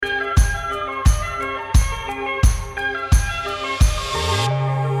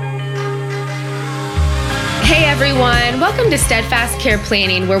everyone. Welcome to Steadfast Care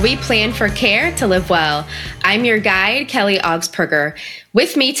Planning, where we plan for care to live well. I'm your guide, Kelly Augsburger.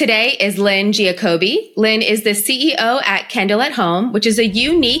 With me today is Lynne Giacobbe. Lynne is the CEO at Kendall at Home, which is a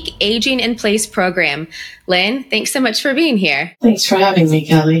unique aging in place program. Lynne, thanks so much for being here. Thanks for having me,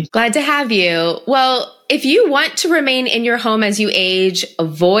 Kelly. Glad to have you. Well, if you want to remain in your home as you age,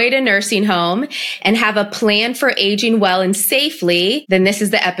 avoid a nursing home, and have a plan for aging well and safely, then this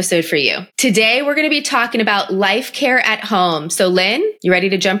is the episode for you. Today, we're going to be talking about life care at home. So, Lynne, you ready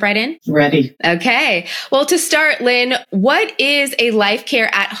to jump right in? Ready. Okay. Well, to start, Lynne, what is a life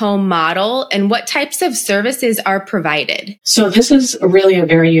care at home model and what types of services are provided? So this is really a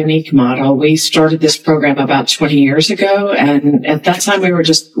very unique model. We started this program about 20 years ago, and at that time we were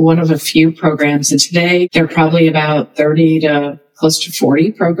just one of a few programs, and today there are probably about 30 to close to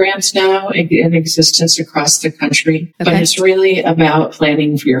 40 programs now in existence across the country. Okay. But it's really about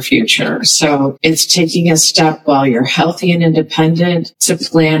planning for your future. So it's taking a step while you're healthy and independent to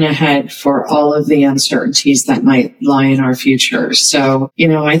plan ahead for all of the uncertainties that might lie in our future. So,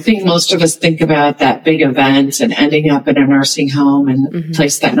 I think most of us think about that big event and ending up in a nursing home and a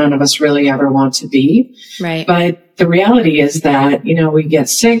place that none of us really ever want to be. Right. But the reality is that, we get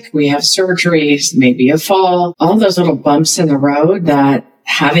sick, we have surgeries, maybe a fall, all those little bumps in the road that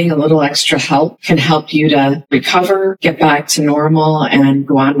having a little extra help can help you to recover, get back to normal, and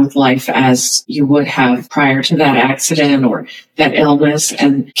go on with life as you would have prior to that accident or that illness.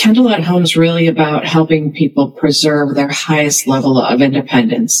 And Kendall at Home is really about helping people preserve their highest level of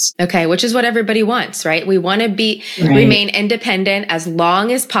independence. Okay, which is what everybody wants, right? We want to remain independent as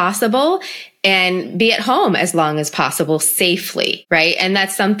long as possible and be at home as long as possible safely, right? And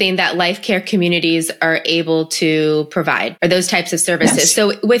that's something that life care communities are able to provide, or those types of services. Yes.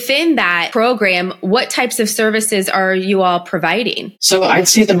 So within that program, what types of services are you all providing? So I'd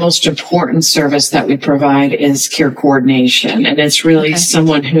say the most important service that we provide is care coordination. And it's really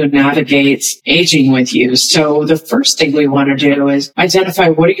someone who navigates aging with you. So the first thing we want to do is identify,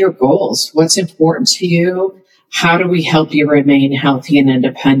 what are your goals? What's important to you? How do we help you remain healthy and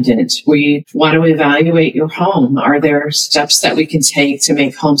independent? We want to evaluate your home. Are there steps that we can take to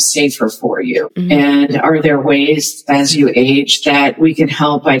make home safer for you? Mm-hmm. And are there ways as you age that we can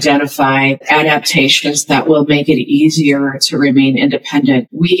help identify adaptations that will make it easier to remain independent?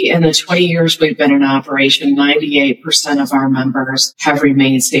 In the 20 years we've been in operation, 98% of our members have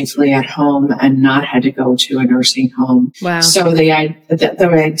remained safely at home and not had to go to a nursing home. Wow. So the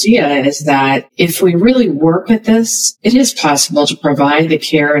idea is that if we really work at this, it is possible to provide the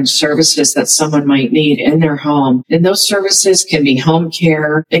care and services that someone might need in their home. And those services can be home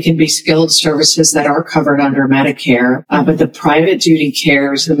care. They can be skilled services that are covered under Medicare. But the private duty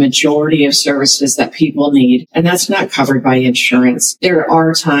care is the majority of services that people need. And that's not covered by insurance. There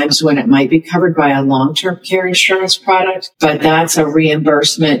are times when it might be covered by a long-term care insurance product, but that's a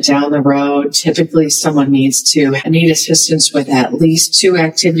reimbursement down the road. Typically, someone need assistance with at least 2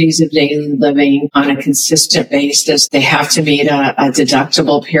 activities of daily living on a consistent basis. They have to meet a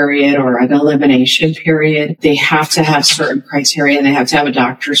deductible period or an elimination period. They have to have certain criteria. They have to have a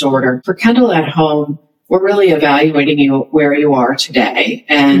doctor's order. For Kendall at Home, we're really evaluating you where you are today.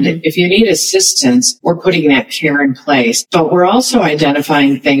 And if you need assistance, we're putting that care in place. But we're also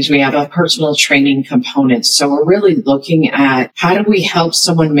identifying things. We have a personal training component. So we're really looking at, how do we help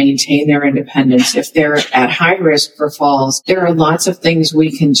someone maintain their independence? If they're at high risk for falls, there are lots of things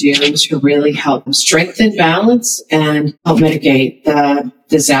we can do to really help them strengthen balance and help mitigate the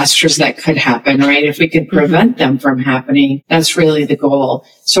disasters that could happen, right? If we could prevent them from happening, that's really the goal.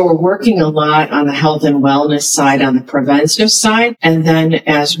 So we're working a lot on the health and wellness side, on the preventive side. And then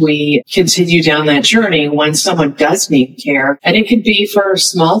as we continue down that journey, when someone does need care, and it could be for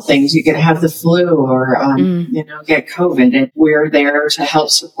small things, you could have the flu or, get COVID, and we're there to help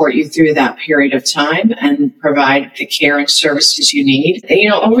support you through that period of time and provide the care and services you need.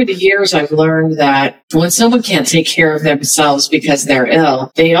 Over the years, I've learned that when someone can't take care of themselves because they're ill,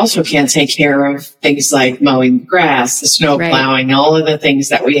 they also can't take care of things like mowing the grass, the snow plowing, all of the things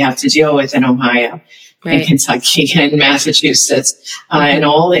that we have to deal with in Ohio. In Kentucky and Massachusetts, and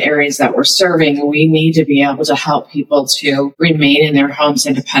all the areas that we're serving, we need to be able to help people to remain in their homes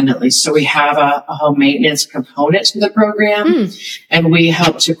independently. So we have a home maintenance component to the program, and we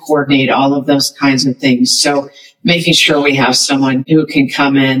help to coordinate all of those kinds of things. So making sure we have someone who can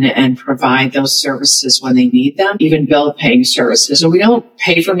come in and provide those services when they need them, even bill paying services. So we don't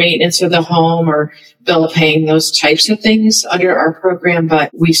pay for maintenance of the home or bill paying those types of things under our program,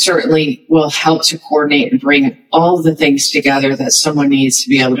 but we certainly will help to coordinate and bring all the things together that someone needs to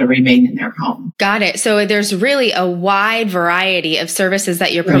be able to remain in their home. Got it. So there's really a wide variety of services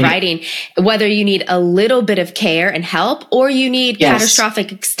that you're providing, whether you need a little bit of care and help or you need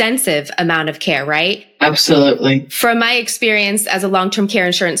catastrophic, extensive amount of care, right? Absolutely. From my experience as a long-term care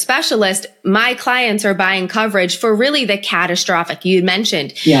insurance specialist, my clients are buying coverage for really the catastrophic. You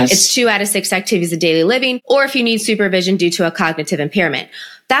mentioned it's 2 out of 6 activities of daily living, or if you need supervision due to a cognitive impairment.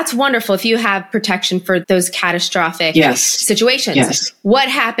 That's wonderful if you have protection for those catastrophic situations. Yes. What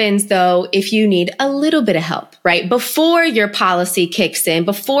happens though if you need a little bit of help, right? Before your policy kicks in,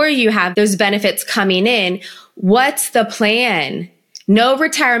 before you have those benefits coming in, what's the plan? No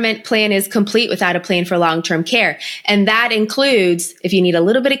retirement plan is complete without a plan for long-term care. And that includes if you need a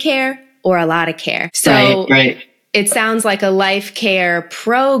little bit of care or a lot of care. So it sounds like a life care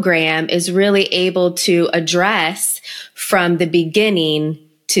program is really able to address from the beginning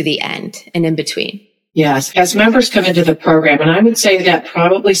to the end and in between. Yes. As members come into the program, and I would say that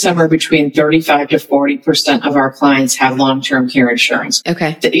probably somewhere between 35 to 40% of our clients have long-term care insurance.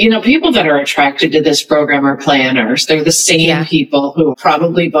 Okay. You know, people that are attracted to this program are planners. They're the same people who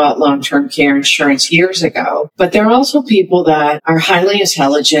probably bought long-term care insurance years ago, but they're also people that are highly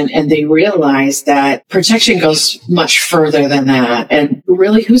intelligent and they realize that protection goes much further than that. And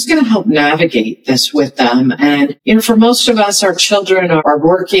really, who's going to help navigate this with them? And, you know, for most of us, our children are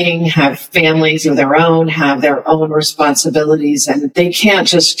working, have families of their own, have their own responsibilities, and they can't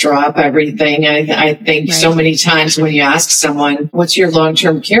just drop everything. I think so many times when you ask someone, what's your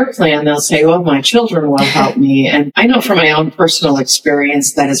long-term care plan? They'll say, oh, my children will help me. And I know from my own personal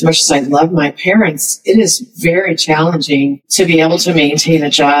experience that as much as I love my parents, it is very challenging to be able to maintain a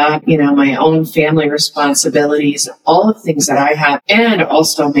job, you know, my own family responsibilities, all the things that I have, and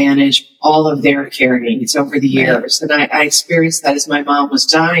also manage all of their care needs over the years. And I experienced that as my mom was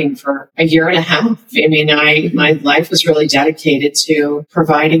dying for a year and a half. I mean, my life was really dedicated to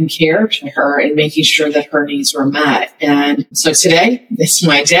providing care to her and making sure that her needs were met. And so today, it's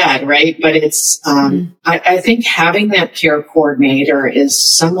my dad, right? But it's, I think having that care coordinator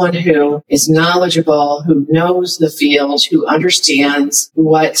is someone who is knowledgeable, who knows the field, who understands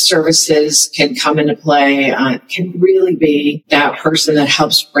what services can come into play, can really be that person that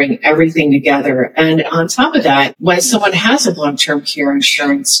helps bring everything together. And on top of that, when someone has a long-term care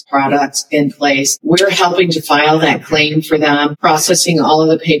insurance product in place, we're helping to file that claim for them, processing all of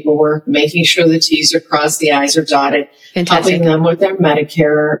the paperwork, making sure the T's are crossed, the I's are dotted, helping them with their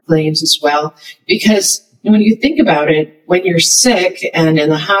Medicare claims as well. Because when you think about it, when you're sick and in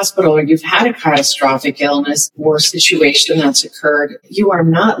the hospital or you've had a catastrophic illness or situation that's occurred, you are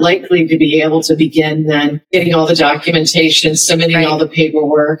not likely to be able to begin then getting all the documentation, submitting all the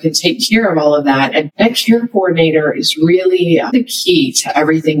paperwork and take care of all of that. And that care coordinator is really the key to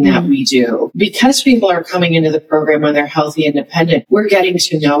everything that we do. Because people are coming into the program when they're healthy and independent, we're getting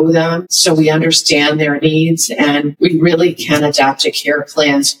to know them so we understand their needs and we really can adapt a care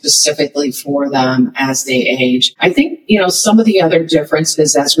plan specifically for them as they age. I think, some of the other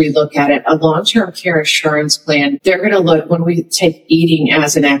differences as we look at it, a long-term care insurance plan, they're going to look when we take eating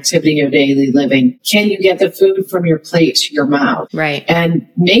as an activity of daily living. Can you get the food from your plate to your mouth? Right. And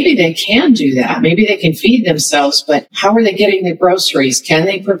maybe they can do that. Maybe they can feed themselves, but how are they getting the groceries? Can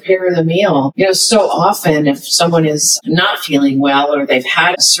they prepare the meal? So often if someone is not feeling well or they've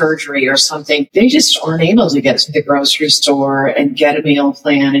had a surgery or something, they just aren't able to get to the grocery store and get a meal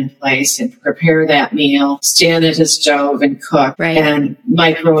plan in place and prepare that meal, stand at a stove and cook and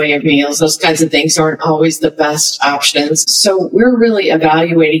microwave meals. Those kinds of things aren't always the best options. So we're really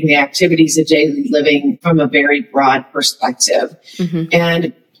evaluating the activities of daily living from a very broad perspective.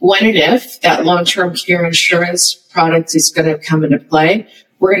 And when and if that long-term care insurance product is going to come into play,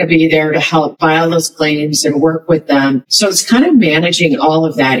 we're going to be there to help file those claims and work with them. So it's kind of managing all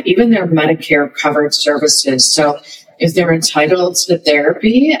of that, even their Medicare covered services. So if they're entitled to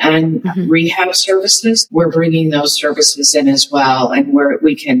therapy and rehab services, we're bringing those services in as well. And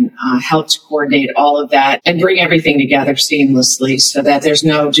we can help to coordinate all of that and bring everything together seamlessly so that there's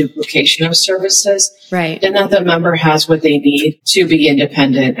no duplication of services. Right. And that the member has what they need to be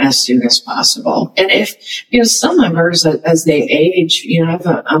independent as soon as possible. And if, some members as they age, I have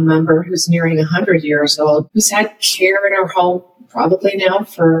a member who's nearing 100 years old who's had care in her home probably now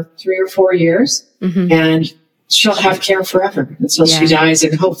for 3 or 4 years. And she'll have care forever until she dies.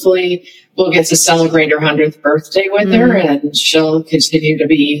 And hopefully we'll get to celebrate her 100th birthday with her, and she'll continue to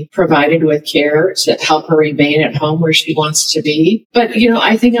be provided with care to help her remain at home where she wants to be. But,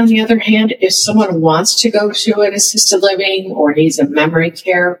 I think on the other hand, if someone wants to go to an assisted living or needs a memory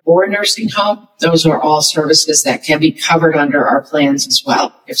care or a nursing home, those are all services that can be covered under our plans as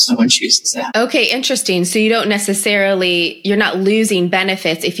well, if someone chooses that. Okay, interesting. So you're not losing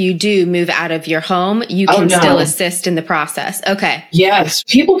benefits if you do move out of your home. You can still assist in the process. Okay. Yes.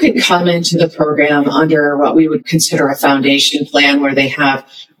 People can come into the program under what we would consider a foundation plan, where they have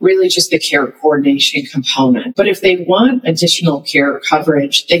really just the care coordination component. But if they want additional care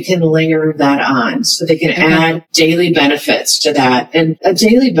coverage, they can layer that on. So they can add daily benefits to that. And a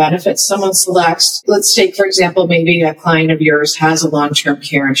daily benefit someone selects, let's take, for example, maybe a client of yours has a long-term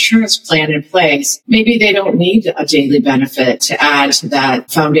care insurance plan in place. Maybe they don't need a daily benefit to add to that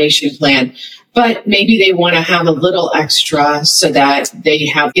foundation plan. But maybe they want to have a little extra so that they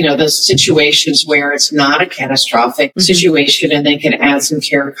have, those situations where it's not a catastrophic situation and they can add some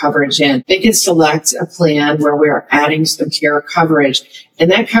care coverage in. They can select a plan where we're adding some care coverage,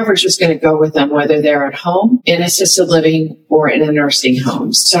 and that coverage is going to go with them whether they're at home, in assisted living, or in a nursing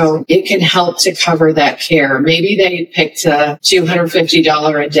home. So it can help to cover that care. Maybe they picked a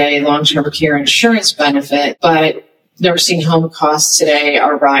 $250 a day long-term care insurance benefit, but nursing home costs today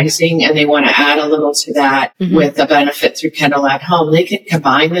are rising, and they want to add a little to that with a benefit through Kendall at Home. They can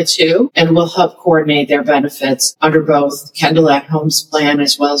combine the two, and we'll help coordinate their benefits under both Kendall at Home's plan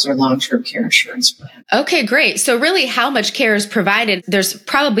as well as our long-term care insurance plan. Okay, great. So really, how much care is provided? There's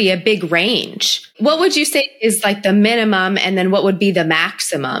probably a big range. What would you say is like the minimum, and then what would be the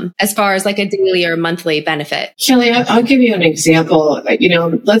maximum as far as like a daily or monthly benefit? Kelly, I'll give you an example.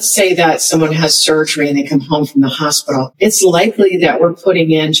 Let's say that someone has surgery and they come home from the hospital. It's likely that we're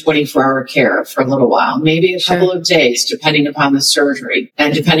putting in 24-hour care for a little while, maybe a couple of days, depending upon the surgery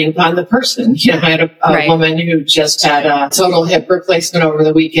and depending upon the person. I had a woman who just had a total hip replacement over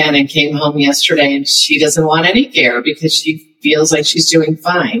the weekend and came home yesterday, and she doesn't want any care because she feels like she's doing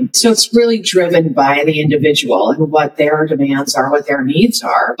fine. So it's really driven by the individual and what their demands are, what their needs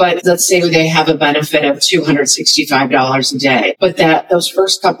are. But let's say they have a benefit of $265 a day, but those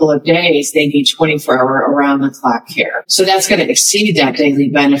first couple of days, they need 24-hour around-the-clock care. So that's going to exceed that daily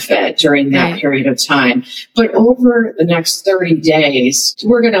benefit during that period of time. But over the next 30 days,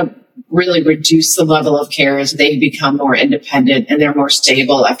 we're going to really reduce the level of care as they become more independent and they're more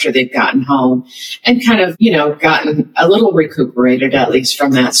stable after they've gotten home and kind of, gotten a little recuperated, at least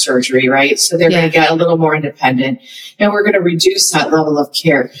from that surgery, right? So they're going to get a little more independent, and we're going to reduce that level of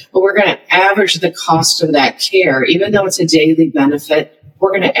care, but we're going to average the cost of that care, even though it's a daily benefit.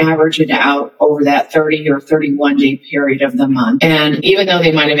 We're going to average it out over that 30 or 31 day period of the month. And even though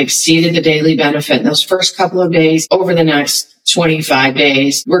they might have exceeded the daily benefit in those first couple of days, over the next 25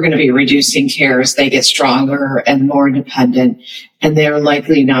 days, we're going to be reducing care as they get stronger and more independent, and they're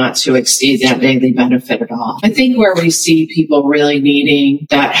likely not to exceed that daily benefit at all. I think where we see people really needing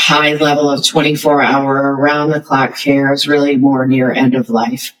that high level of 24-hour around-the-clock care is really more near end of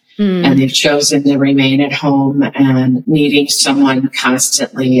life. And they've chosen to remain at home and needing someone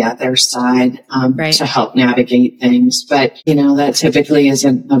constantly at their side to help navigate things. But, that typically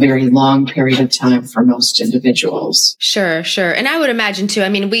isn't a very long period of time for most individuals. Sure. And I would imagine too,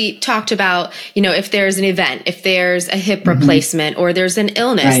 we talked about, if there's an event, if there's a hip replacement or there's an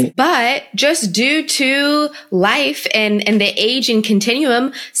illness, but just due to life and the aging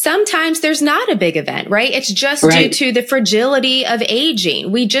continuum, sometimes there's not a big event, right? It's just due to the fragility of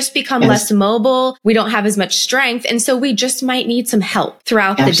aging. We just become less mobile. We don't have as much strength. And so we just might need some help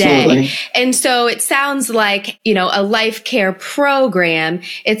throughout the day. And so it sounds like, a life care program,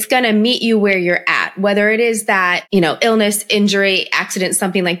 it's going to meet you where you're at, whether it is that, illness, injury, accident,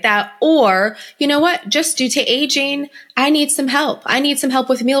 something like that, or, just due to aging, I need some help. I need some help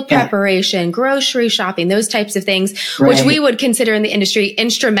with meal preparation, grocery shopping, those types of things, which we would consider in the industry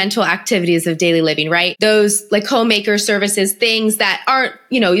instrumental activities of daily living, right? Those like homemaker services, things that aren't,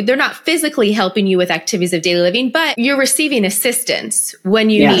 they're not physically helping you with activities of daily living, but you're receiving assistance when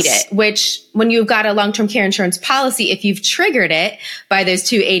you need it, which when you've got a long-term care insurance policy, if you've triggered it by those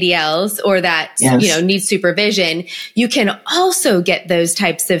two ADLs or that, need supervision, you can also get those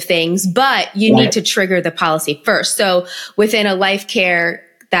types of things, but you need to trigger the policy first. So within a life care,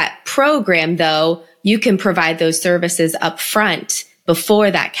 that program, though, you can provide those services up front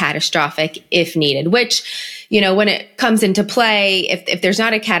before that catastrophic if needed, which, when it comes into play, if there's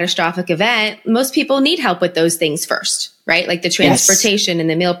not a catastrophic event, most people need help with those things first, right? Like the transportation and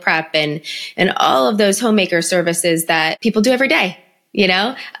the meal prep and all of those homemaker services that people do every day.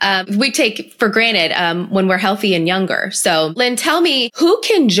 We take for granted when we're healthy and younger. So Lynne, tell me, who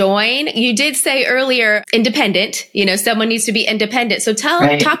can join? You did say earlier, independent, someone needs to be independent. So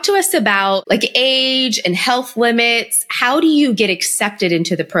talk to us about like age and health limits. How do you get accepted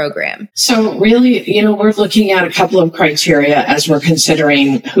into the program? So really, we're looking at a couple of criteria as we're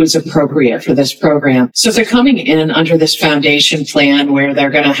considering who's appropriate for this program. So if they're coming in under this foundation plan where they're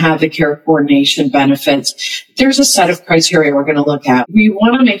going to have the care coordination benefits, there's a set of criteria we're going to look at. We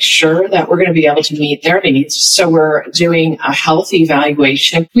want to make sure that we're going to be able to meet their needs. So we're doing a health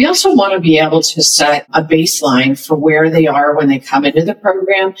evaluation. We also want to be able to set a baseline for where they are when they come into the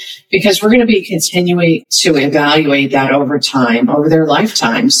program, because we're going to be continuing to evaluate that over time, over their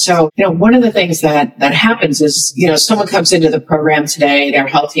lifetime. So, one of the things that happens is, someone comes into the program today, they're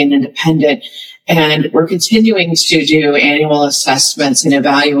healthy and independent, and we're continuing to do annual assessments and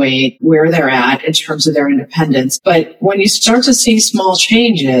evaluate where they're at in terms of their independence. But when you start to see small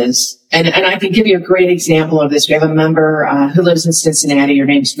changes, and I can give you a great example of this. We have a member who lives in Cincinnati. Her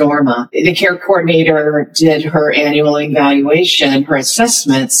name's Norma. The care coordinator did her annual evaluation, her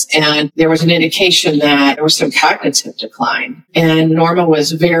assessments, and there was an indication that there was some cognitive decline. And Norma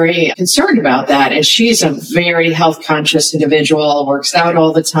was very concerned about that. And she's a very health conscious individual, works out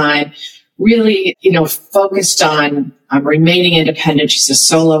all the time, really, focused on remaining independent. She's a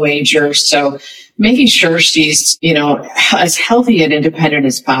solo ager. So making sure she's, as healthy and independent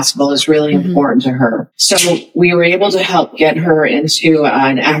as possible is really important to her. So we were able to help get her into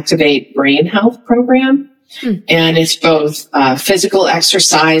an Activate Brain Health program. And it's both physical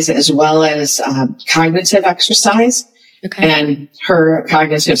exercise as well as cognitive exercise. Okay. And her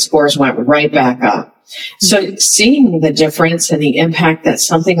cognitive scores went right back up. So seeing the difference and the impact that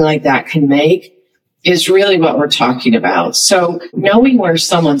something like that can make is really what we're talking about. So knowing where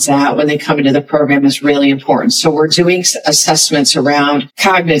someone's at when they come into the program is really important. So we're doing assessments around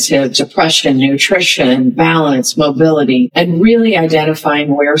cognitive, depression, nutrition, balance, mobility, and really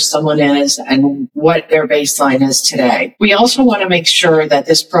identifying where someone is and what their baseline is today. We also want to make sure that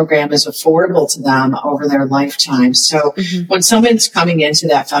this program is affordable to them over their lifetime. So when someone's coming into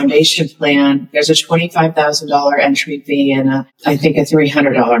that foundation plan, there's a $25,000 entry fee and I think a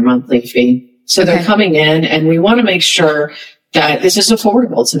 $300 monthly fee. So they're coming in, and we want to make sure that this is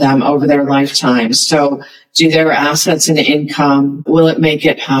affordable to them over their lifetime. So do their assets and income, will it make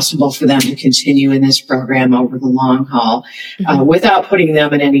it possible for them to continue in this program over the long haul without putting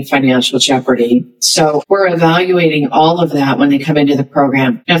them in any financial jeopardy? So we're evaluating all of that when they come into the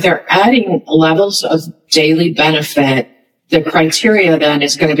program. Now, if they're adding levels of daily benefit, the criteria then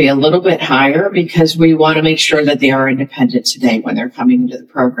is going to be a little bit higher because we want to make sure that they are independent today when they're coming into the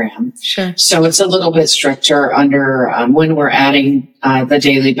program. Sure. So it's a little bit stricter under when we're adding the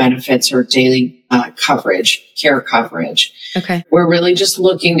daily benefits or daily care coverage. Okay. We're really just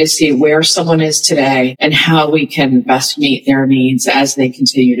looking to see where someone is today and how we can best meet their needs as they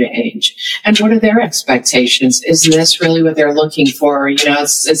continue to age. And what are their expectations? Is this really what they're looking for? It's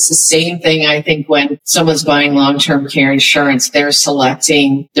the same thing, I think, when someone's buying long-term care insurance, they're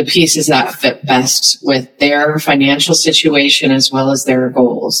selecting the pieces that fit best with their financial situation as well as their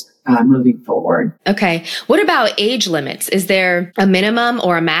goals. Moving forward. Okay. What about age limits? Is there a minimum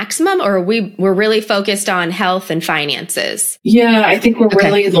or a maximum, or we're really focused on health and finances? Yeah, I think we're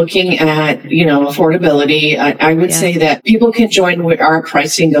really looking at, affordability. I would say that people can join. Our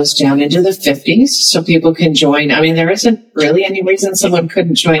pricing goes down into the 50s, so people can join. I mean, there isn't really any reason someone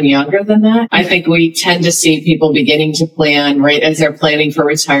couldn't join younger than that. I think we tend to see people beginning to plan right as they're planning for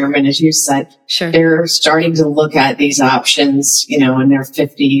retirement, as you said. Sure. They're starting to look at these options, in their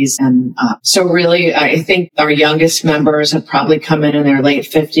 50s and up. So really, I think our youngest members have probably come in their late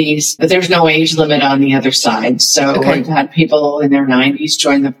 50s, but there's no age limit on the other side. So we've had people in their 90s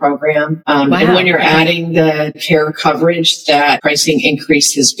join the program. And when you're adding the care coverage, that pricing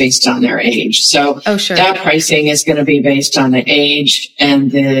increases based on their age. So that pricing is going to be based on the age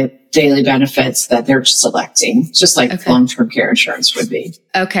and the daily benefits that they're selecting, just like long-term care insurance would be.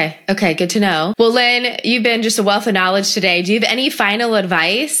 Okay. Good to know. Well, Lynne, you've been just a wealth of knowledge today. Do you have any final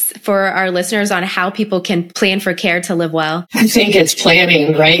advice for our listeners on how people can plan for care to live well? I think it's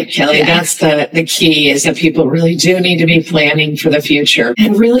planning, right, Kelly? Yeah. That's the key, is that people really do need to be planning for the future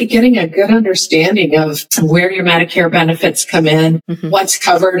and really getting a good understanding of where your Medicare benefits come in, what's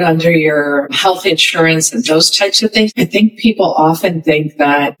covered under your health insurance and those types of things. I think people often think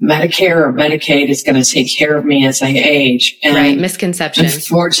that Medicare Medicare or Medicaid is going to take care of me as I age. And right. Misconception.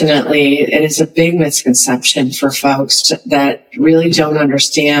 Unfortunately, it is a big misconception for folks that really don't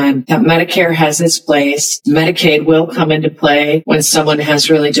understand that Medicare has its place. Medicaid will come into play when someone has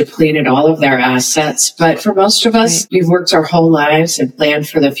really depleted all of their assets. But for most of us, we've worked our whole lives and planned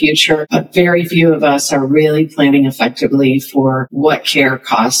for the future, but very few of us are really planning effectively for what care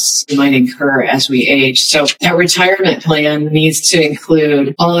costs we might incur as we age. So that retirement plan needs to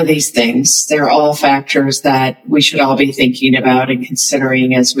include all of these things. They're all factors that we should all be thinking about and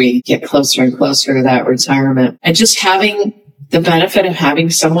considering as we get closer and closer to that retirement. And just having the benefit of having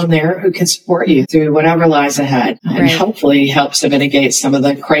someone there who can support you through whatever lies ahead and hopefully helps to mitigate some of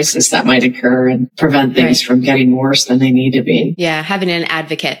the crisis that might occur and prevent things from getting worse than they need to be. Yeah, having an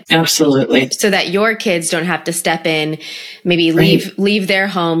advocate. Absolutely. So that your kids don't have to step in, maybe leave their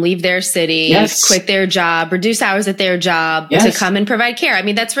home, leave their city, quit their job, reduce hours at their job to come and provide care. I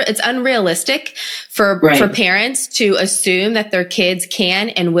mean, it's unrealistic for parents to assume that their kids can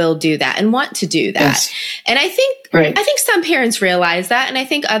and will do that and want to do that. Yes. And I think some parents realize that, and I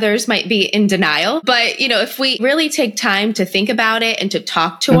think others might be in denial. But, if we really take time to think about it and to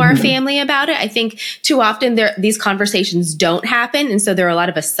talk to our family about it, I think too often these conversations don't happen. And so there are a lot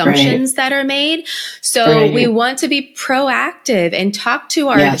of assumptions that are made. So we want to be proactive and talk to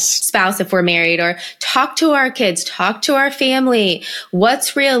our spouse if we're married, or talk to our kids, talk to our family.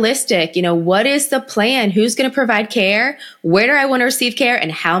 What's realistic? What is the plan? Who's going to provide care? Where do I want to receive care?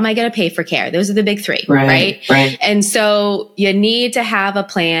 And how am I going to pay for care? Those are the big three, right? And so you need to have a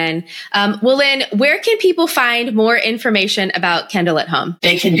plan. Well, Lynne, where can people find more information about Kendall at Home?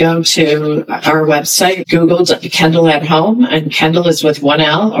 They can go to our website, Google Kendall at Home, and Kendall is with one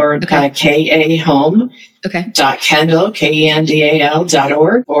L, or K-A Home. .Kendall,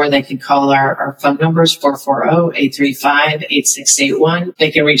 KENDAL.org, or they can call our phone numbers, 440-835-8681. They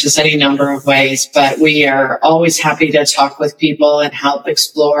can reach us any number of ways, but we are always happy to talk with people and help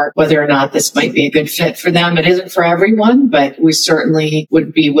explore whether or not this might be a good fit for them. It isn't for everyone, but we certainly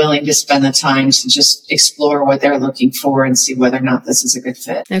would be willing to spend the time to just explore what they're looking for and see whether or not this is a good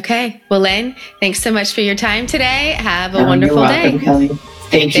fit. Okay. Well, Lynne, thanks so much for your time today. Have a wonderful you're welcome, day. Kelly.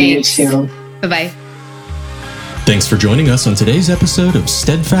 Thank you too. Bye-bye. Thanks for joining us on today's episode of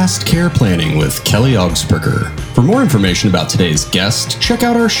Steadfast Care Planning with Kelly Augsburger. For more information about today's guest, check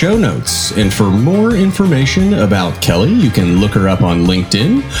out our show notes. And for more information about Kelly, you can look her up on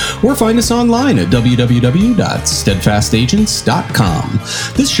LinkedIn or find us online at www.steadfastagents.com.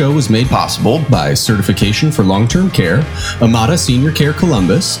 This show was made possible by Certification for Long-Term Care, Amada Senior Care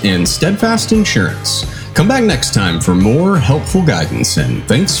Columbus, and Steadfast Insurance. Come back next time for more helpful guidance, and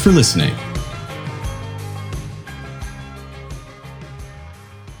thanks for listening.